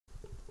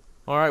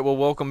Alright, well,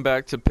 welcome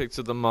back to Picks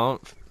of the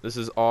Month. This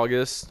is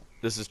August.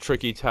 This is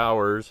Tricky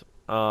Towers.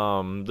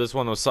 This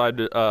one was side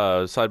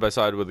by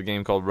side with a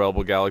game called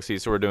Rebel Galaxy,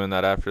 so we're doing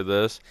that after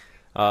this.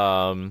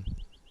 Um,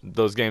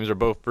 those games are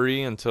both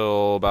free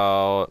until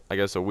about, I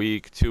guess, a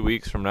week, 2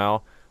 weeks from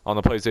now on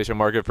the PlayStation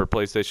Market for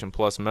PlayStation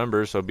Plus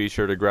members, so be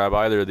sure to grab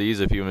either of these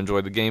if you enjoy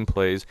the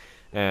gameplays,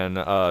 and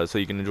so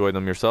you can enjoy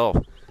them yourself.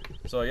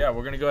 So yeah,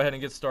 we're gonna go ahead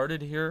and get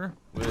started here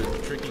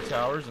with Tricky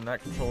Towers, and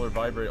that controller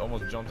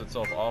almost jumped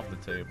itself off the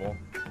table.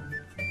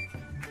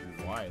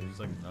 Why? There's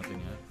like nothing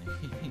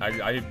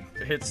happening. I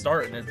hit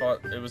start and it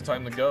thought it was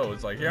time to go.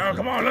 It's like, yeah,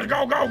 come on, let's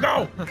go, go,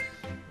 go!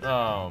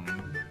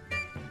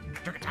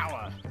 Tricky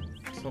Tower!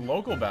 It's a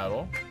local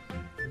battle.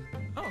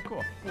 Oh,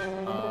 cool. You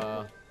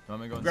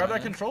want me to go Grab that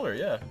in? controller,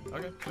 yeah.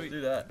 Okay, sweet.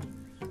 Do that.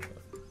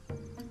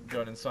 Go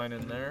ahead and sign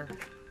in there.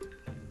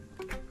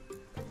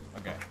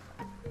 Okay.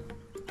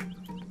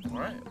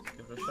 Alright, let's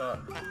give it a shot.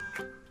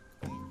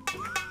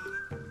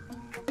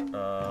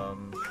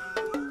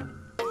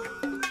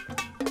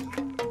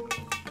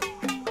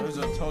 There's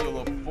a total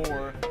of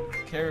 4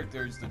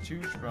 characters to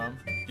choose from.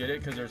 Get it?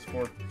 Because there's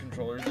 4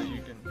 controllers that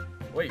you can...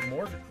 Wait,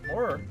 more?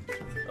 Oh,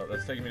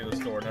 that's taking me to the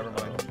store, never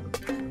mind.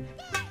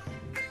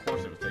 Of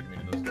course it was taking me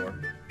to the store.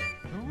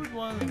 Who would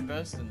want to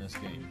invest in this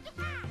game?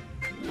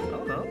 I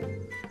don't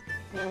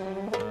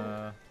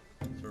know.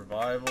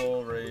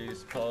 Survival,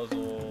 race,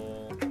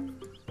 puzzle...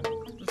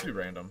 Just do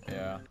random.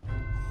 Yeah.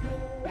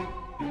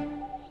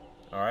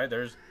 Alright,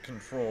 there's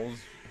controls.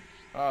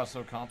 Oh,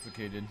 so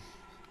complicated.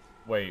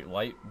 Wait,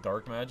 light,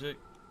 dark magic?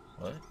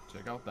 What?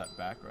 Check out that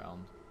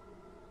background.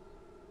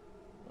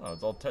 Oh,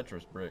 it's all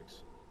Tetris bricks.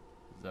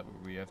 Is that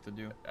what we have to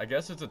do? I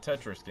guess it's a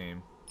Tetris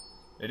game.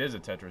 It is a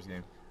Tetris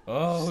game.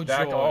 Oh,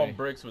 Stack joy. all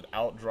bricks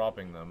without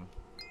dropping them.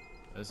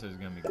 This is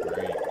gonna be great.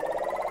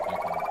 I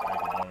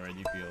can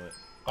already feel it.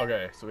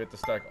 Okay, so we have to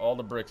stack all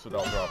the bricks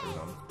without dropping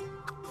them.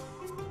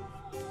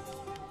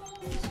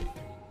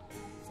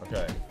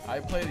 Okay. I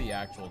play the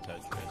actual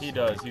Tetris. He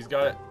does. He's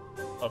got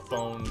a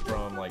phone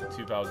from like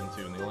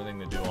 2002, and the only thing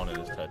to do on it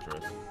is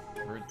Tetris.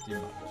 Pretty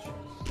much.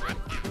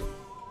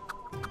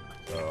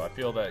 So I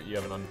feel that you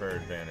have an unfair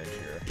advantage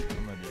here.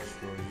 I'm gonna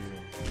destroy you.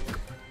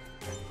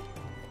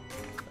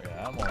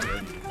 Yeah, I'm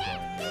already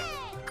destroying you.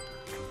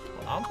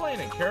 Well, I'm playing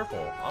it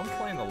careful. I'm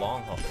playing the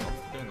long haul.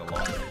 I'm doing the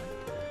long game.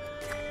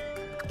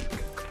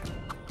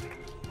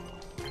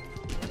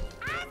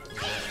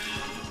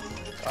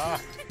 Ah!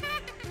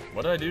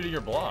 What did I do to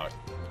your block?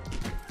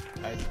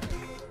 I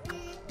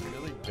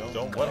really don't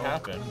Don't. know. What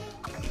happened?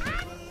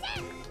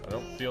 I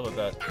don't feel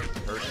that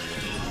hurt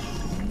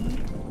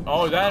you.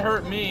 Oh, that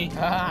hurt me.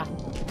 Ah!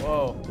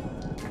 Whoa.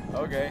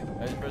 Okay,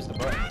 I just pressed the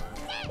button.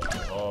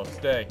 Oh,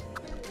 stay.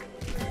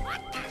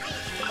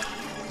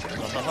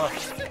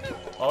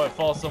 Oh, it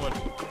falls so much.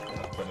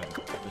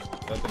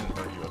 That didn't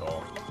hurt you at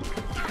all.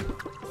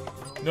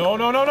 No,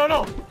 no, no, no,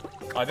 no!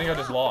 I think I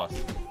just lost.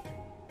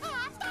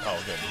 Oh,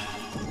 good.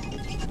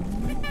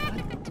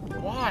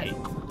 Why?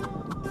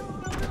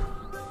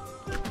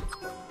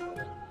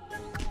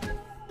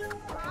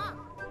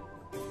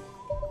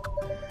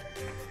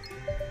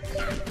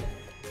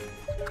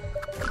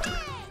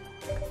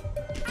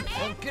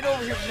 Oh, get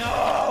over here!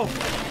 No!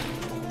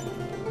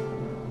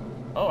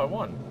 Oh, I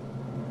won.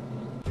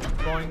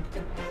 Boink,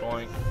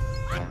 boink.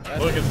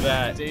 That's Look at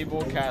that.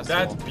 Stable castle.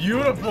 That's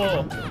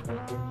beautiful!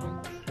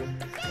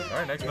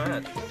 Alright, next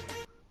match.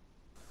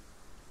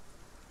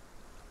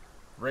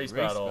 Race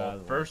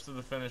battle. First to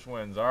the finish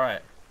wins.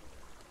 Alright.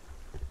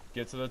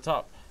 Get to the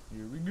top.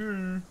 Here we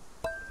go.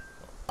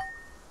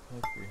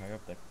 That's pretty high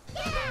up there.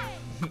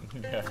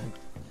 Yeah.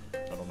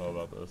 I don't know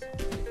about this.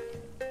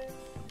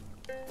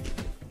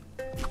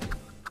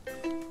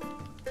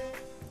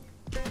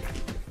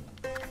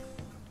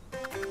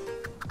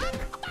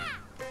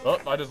 Oh,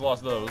 I just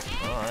lost those.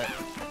 Alright.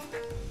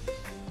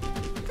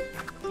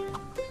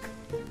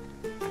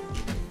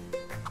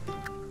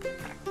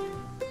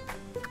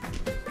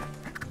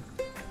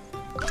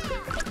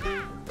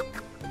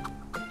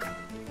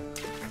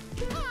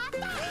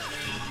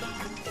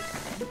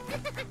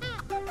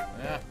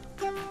 Yeah.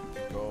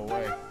 Go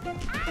away.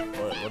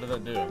 What did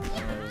that do? I don't know,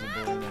 there was a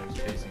balloon that was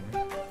chasing me.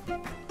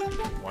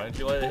 Why didn't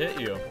you let it hit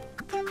you?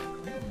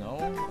 No,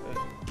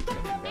 it's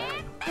gonna be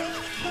bad.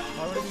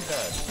 Why would it be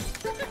bad?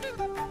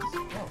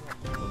 Oh,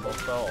 they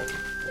both fell.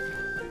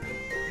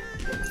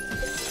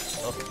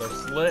 Oh, they're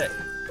slick.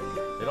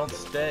 They don't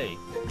stay.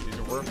 These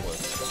are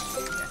worthless.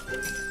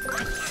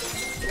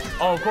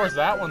 Oh, of course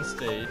that one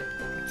stayed.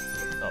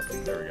 Oh,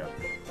 there we go.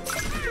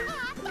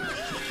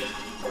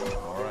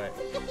 Alright.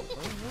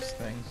 What is this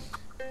thing?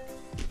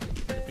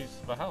 A piece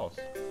of a house.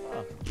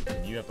 Huh.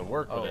 And you have to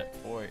work Oh with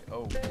it. boy,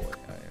 oh boy,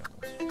 I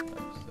almost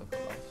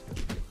lost it.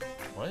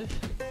 What?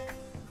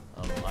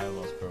 I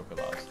almost broke a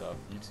lot of stuff.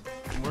 You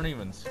weren't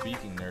even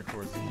speaking there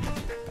towards the end.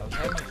 I was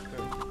having a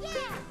stroke.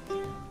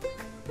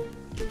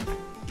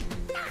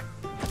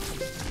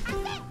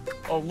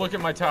 Oh, look at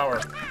my tower.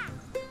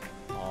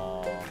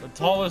 Aww. The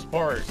tallest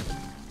part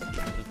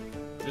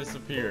just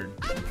disappeared.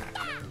 My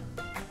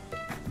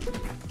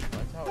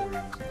tower is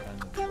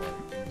kind of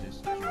like in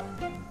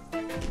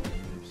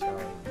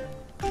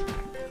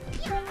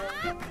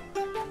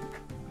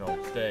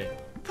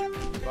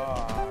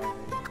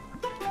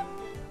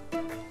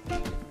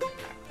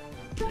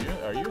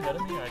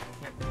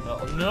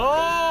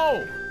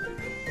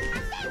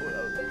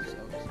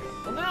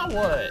Now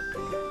what?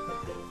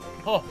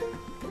 Oh,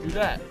 do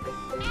that.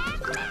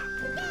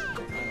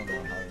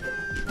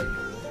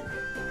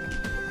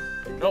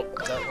 Nope,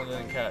 that one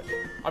didn't catch.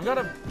 I've got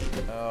a...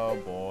 Oh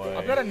boy.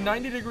 I've got a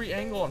 90-degree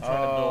angle I'm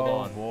trying to build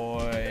on. Oh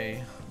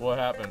boy. What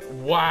happened?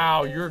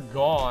 Wow, you're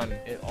gone.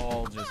 It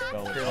all just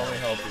fell apart. Here, let me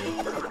help you.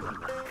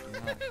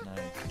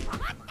 Nice.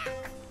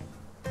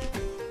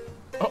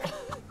 Oh.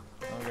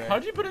 Okay.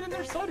 How'd you put it in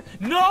their side?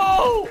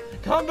 No!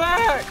 Come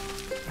back!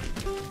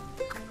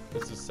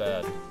 This is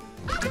sad.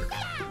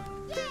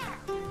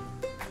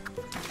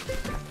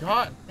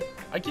 God,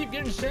 I keep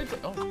getting shaped.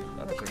 Oh,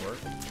 that actually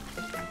worked.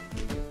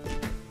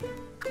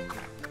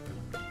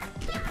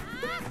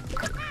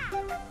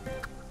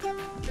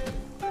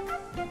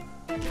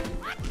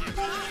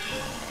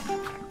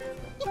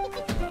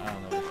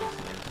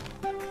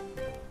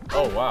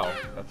 Oh wow,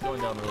 that's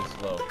going down really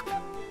slow.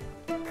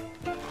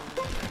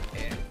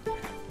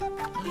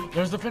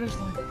 There's the finish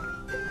line.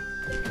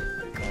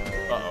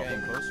 Uh-oh.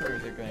 Getting closer, or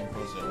is it getting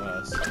closer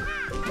less?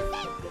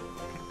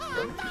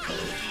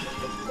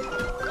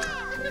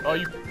 Oh,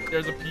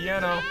 there's a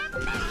piano.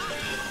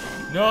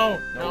 No,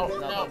 no,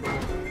 no.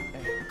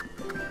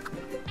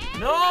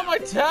 No, my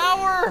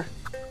tower!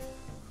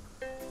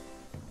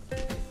 I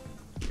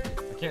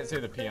can't say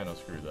the piano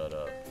screwed that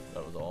up.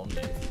 That was all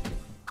me.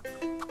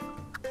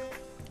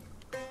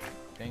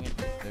 Dang it,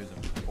 there's a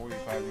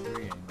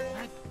 45-degree angle.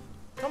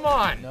 Come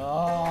on!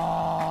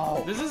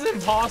 No! This is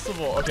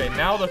impossible. Okay,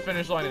 now the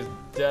finish line is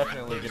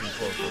definitely getting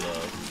closer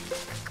though.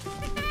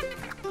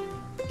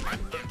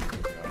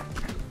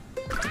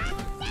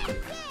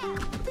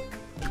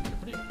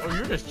 Oh,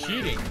 you're just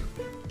cheating.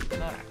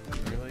 Not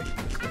really.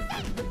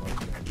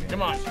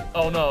 Come on.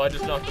 Oh no, I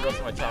just knocked the rest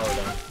of my tower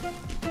down.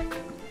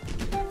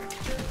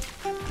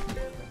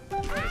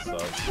 That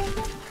sucks.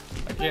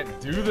 I can't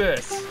do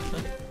this.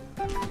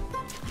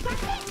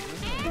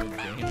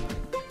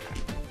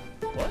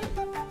 What?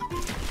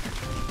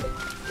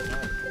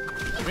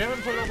 We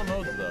haven't played all the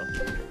modes though.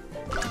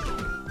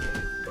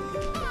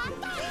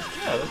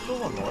 Yeah, there's still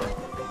one more.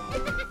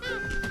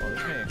 Oh,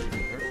 this may actually be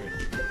perfect.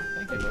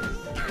 Thank you, Luke.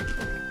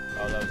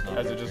 Oh, that was not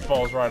As it just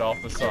falls right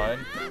off the side.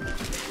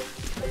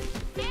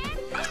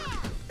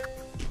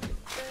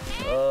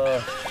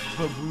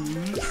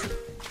 Baboons.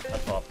 I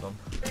popped them.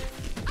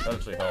 That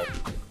actually helped.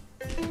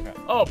 Okay.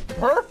 Oh,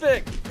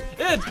 perfect!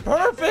 It's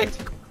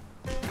perfect!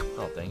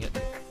 Oh, dang it.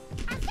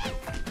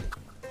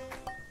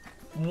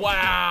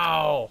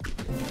 Wow!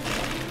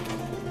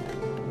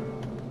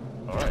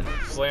 Alright,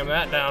 slam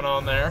that down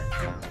on there.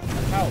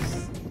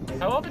 House.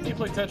 How often do you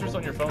play Tetris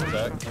on your phone,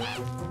 Zach? A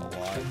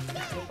lot.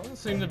 Doesn't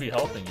seem to be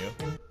helping you.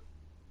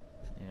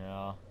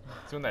 Yeah.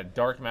 It's when that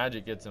dark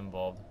magic gets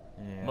involved.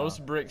 Yeah.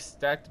 Most bricks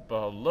stacked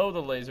below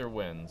the laser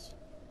wins.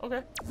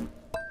 Okay.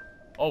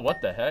 Oh, what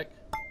the heck?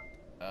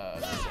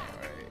 This ain't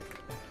right.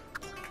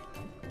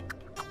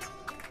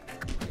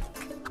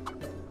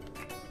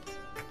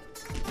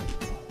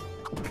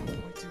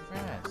 Way too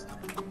fast.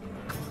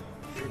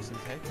 Bricks and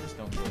Tetris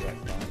don't go that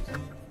fast.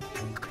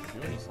 Do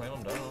when you slam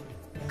them down.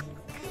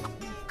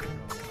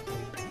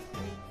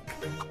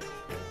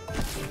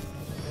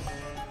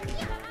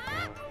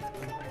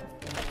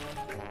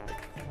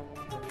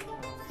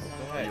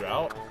 Are you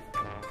out?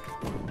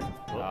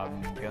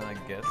 I'm gonna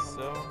guess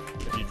so.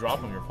 If you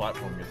drop them, your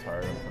platform gets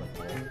higher. That's kind of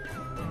cool.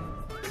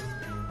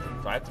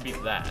 So I have to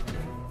beat that.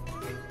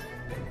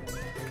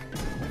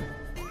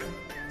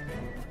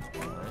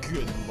 Right.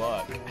 Good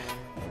luck.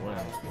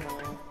 Win.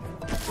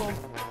 Well,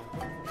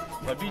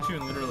 I beat you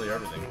in literally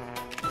everything.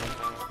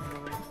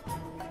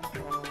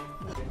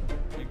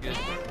 You good?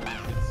 You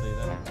could say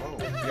that.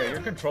 Whoa. Yeah,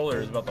 your controller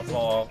is about to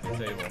fall off the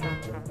table.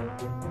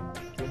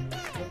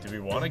 Do we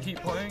want to keep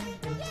playing?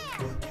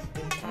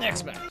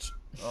 Next match.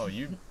 Oh,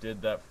 you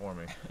did that for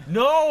me.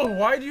 No!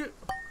 Why'd you...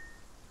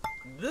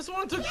 This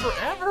one took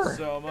forever!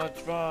 So much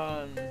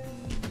fun.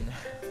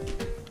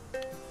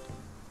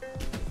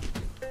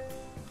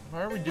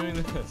 Why are we doing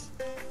this?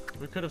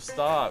 We could have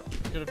stopped.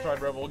 We could have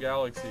tried Rebel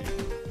Galaxy.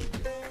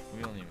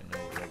 We don't even know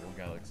what Rebel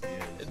Galaxy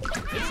is.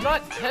 It's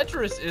not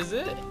Tetris, is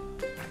it?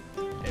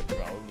 It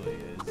probably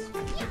is.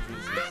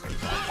 Tetris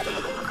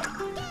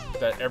is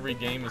That every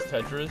game is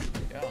Tetris?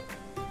 yeah.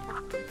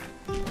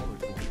 All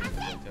the cool things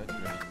about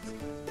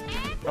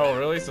Tetris. Oh,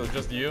 really? So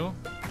just you?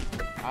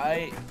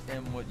 I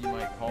am what you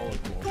might call a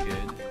cool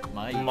kid.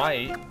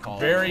 Might. Call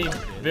Very, him a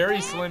cool kid.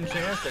 very slim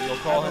chance that you'll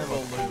call him a...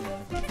 balloon.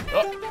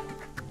 Oh!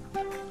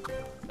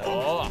 That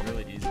was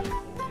really easily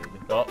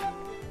folded. Oh!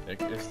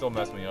 It still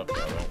messed me up though,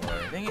 don't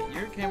worry. Dang it,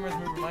 your camera's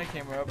moving my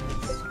camera up.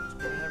 It's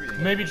screwing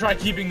everything. Maybe try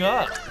keeping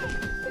up.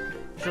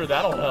 Sure,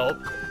 that'll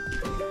help.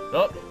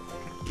 Oh!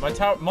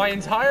 My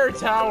entire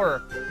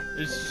tower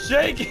is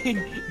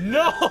shaking!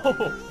 No!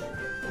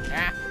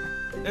 Ah.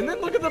 And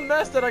then look at the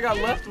mess that I got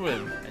left with.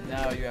 And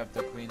now you have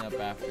to clean up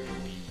after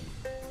me.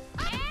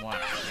 Wow.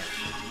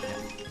 Yeah.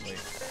 Wait.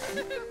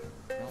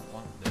 I don't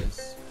want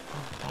this.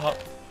 Oh.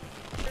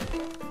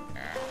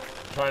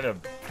 Trying to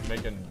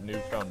make a new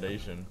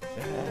foundation.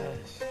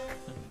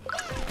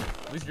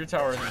 At least your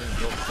tower isn't being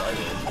built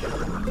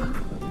sideways.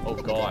 Oh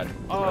god.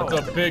 Oh.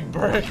 That's a big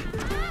brick.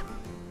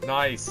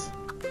 Nice.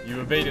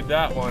 You evaded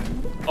that one.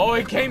 Oh,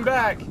 it came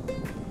back.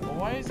 Well,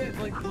 why is it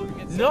like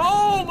looking at?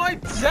 No, my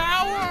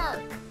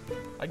tower.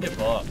 I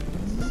give up.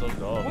 This is so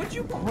dumb. Would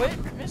you quit,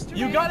 Mr.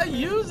 You Man? gotta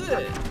use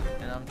it.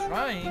 And I'm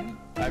trying.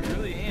 I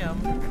really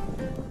am.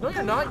 No,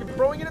 you're not. You're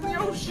throwing it in the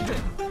ocean. It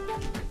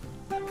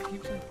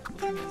keeps on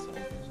looking at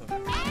something.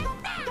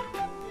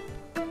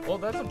 Well,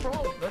 that's a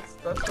problem. That's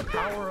the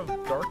power of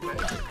dark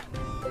magic. Here,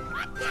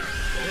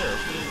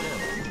 let's do it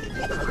again.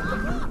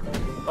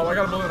 Oh, I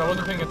got a balloon. I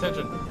wasn't paying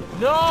attention.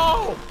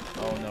 No!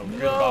 Oh no!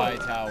 Goodbye,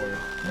 tower.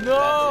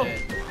 No!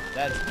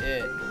 That's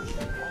it.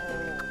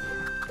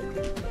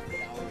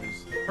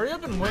 Towers. Hurry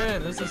up and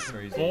win. This is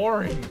Crazy.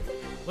 boring.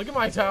 Look at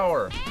my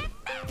tower.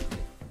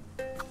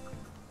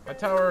 My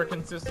tower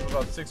consists of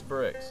about 6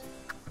 bricks.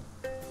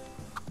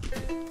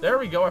 There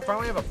we go. I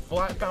finally have a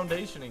flat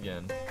foundation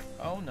again.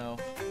 Oh no.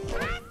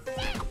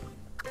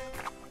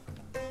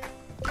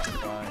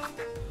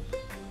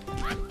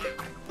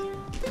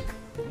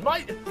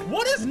 Bye.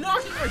 What is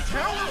knocking my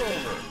tower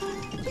over?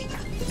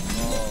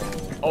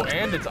 Oh. Oh,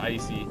 and it's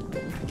icy.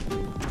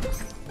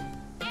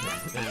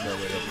 There's no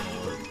way that's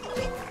gonna work.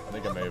 I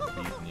think I may have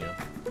beaten you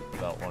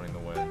without wanting to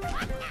win.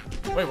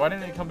 Wait, why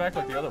didn't it come back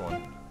like the other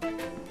one?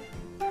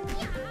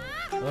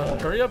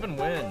 Hurry up and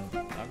win.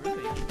 I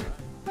really am trying.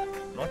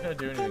 I'm not gonna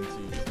do anything to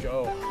you. Just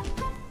go.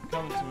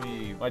 Come to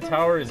me. My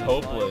tower is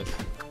hopeless.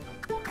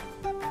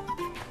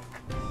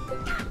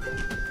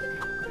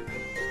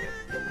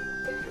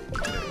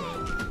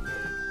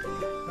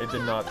 It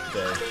did not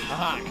stay.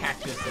 Aha,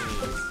 cactus it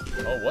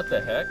is. Oh, what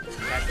the heck?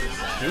 Cactus.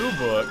 2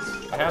 books?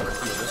 I have to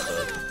see what this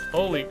does.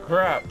 Holy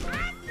crap.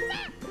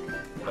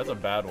 That's a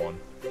bad one.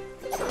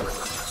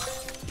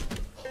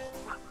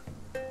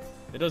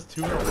 It does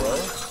 2 in a row?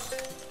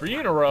 3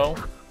 in a row?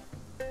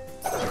 This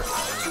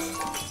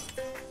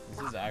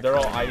is actually They're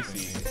all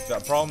icy. The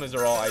problem is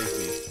they're all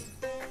icy.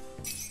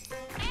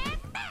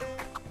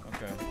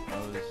 Okay, that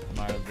was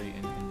mildly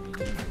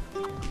inconvenient.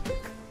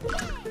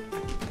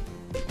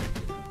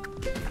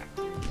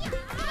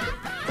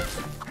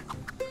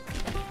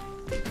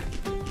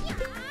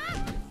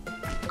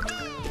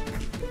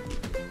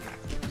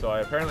 So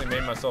I apparently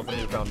made myself a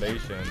new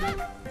foundation.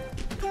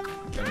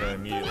 And then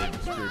immediately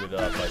screwed it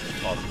up by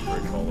just tossing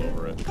bricks all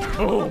over it.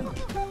 Boom!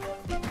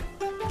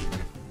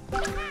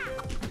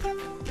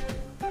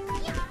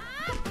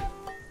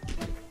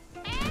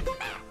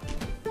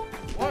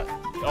 What?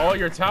 Oh,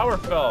 your tower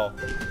fell.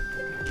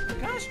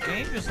 Gosh,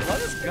 game, just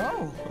let us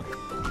go.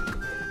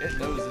 It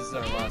knows this is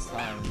our last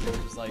time. It's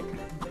just like,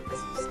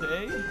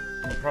 stay.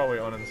 I'm probably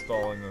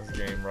uninstalling this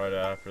game right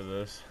after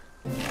this.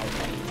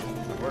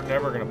 We're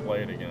never gonna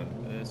play it again.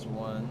 This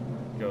one.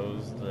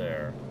 Goes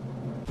there.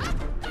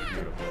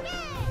 Beautiful.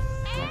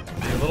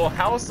 Your little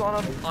house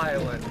on an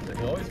island that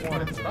you always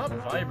wanted. Stop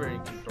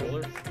vibrating,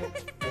 controller.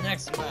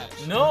 Next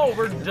match. No,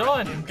 we're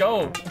done.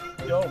 Go.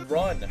 Go,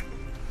 run.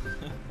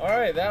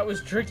 Alright, that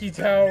was Tricky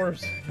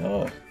Towers.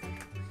 Oh.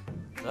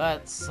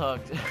 That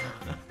sucked.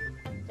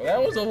 Well,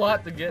 that was a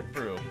lot to get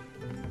through.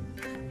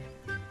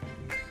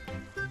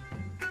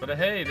 But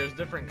hey, there's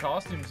different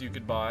costumes you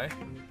could buy.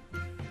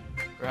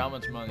 For how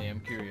much money?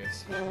 I'm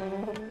curious.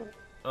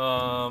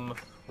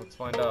 Let's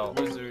find out.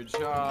 Wizard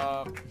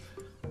shop.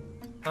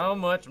 How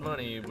much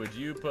money would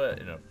you put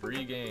in a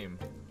free game?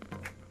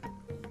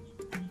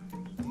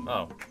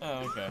 Oh.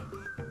 Oh, okay.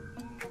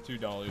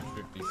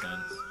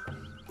 $2.50.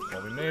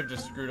 Well, we may have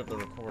just screwed up the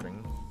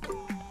recording.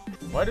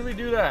 Why did we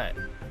do that?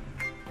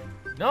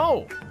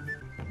 No!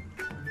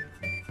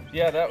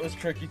 Yeah, that was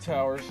Tricky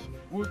Towers.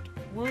 Woot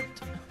woot.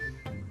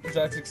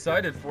 Zach's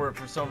excited for it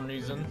for some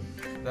reason.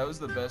 That was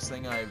the best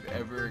thing I've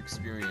ever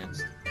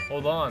experienced.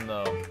 Hold on,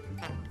 though.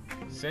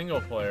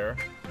 Single player.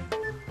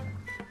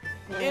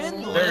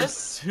 Endless?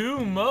 There's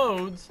 2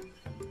 modes.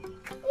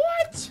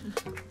 What?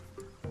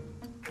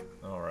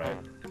 Alright.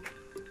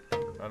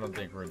 I don't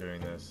think we're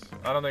doing this.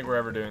 I don't think we're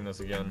ever doing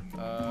this again.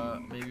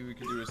 Maybe we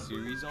could do a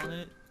series on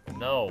it?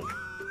 No.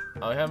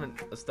 I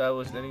haven't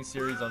established any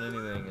series on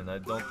anything, and I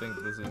don't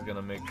think this is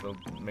gonna make the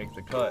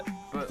cut.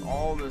 But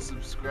all the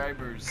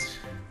subscribers.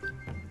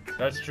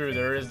 That's true.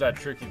 There is that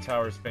Tricky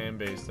Towers fan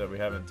base that we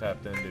haven't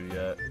tapped into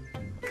yet.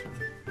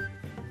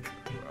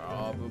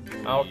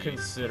 Probably. I'll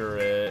consider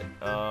it.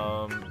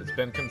 It's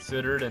been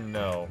considered, and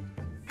no.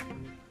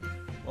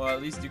 Well,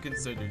 at least you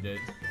considered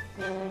it.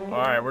 All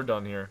right, we're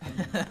done here.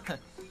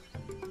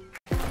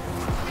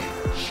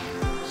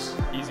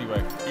 Easy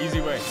way.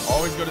 Easy way.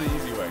 Always go to the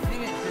easy way.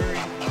 Dang it, Curry.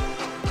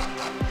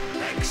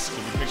 So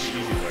you pick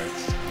the easy way.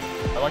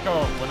 I like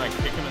how when I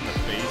kick him in the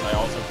face, I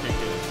also kick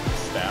his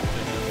staff to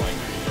him, like,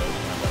 here you go,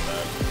 how about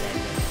that?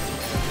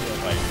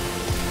 Like,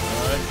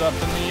 it's up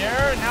in the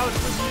air, and now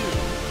it's with you.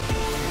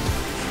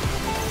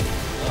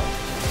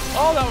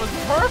 Oh, that was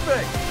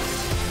perfect!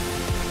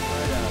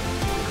 Right out.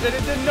 And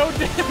it did no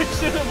damage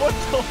to him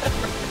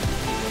whatsoever.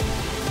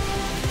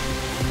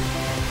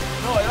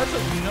 No, that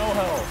took no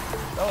health.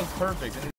 That was perfect.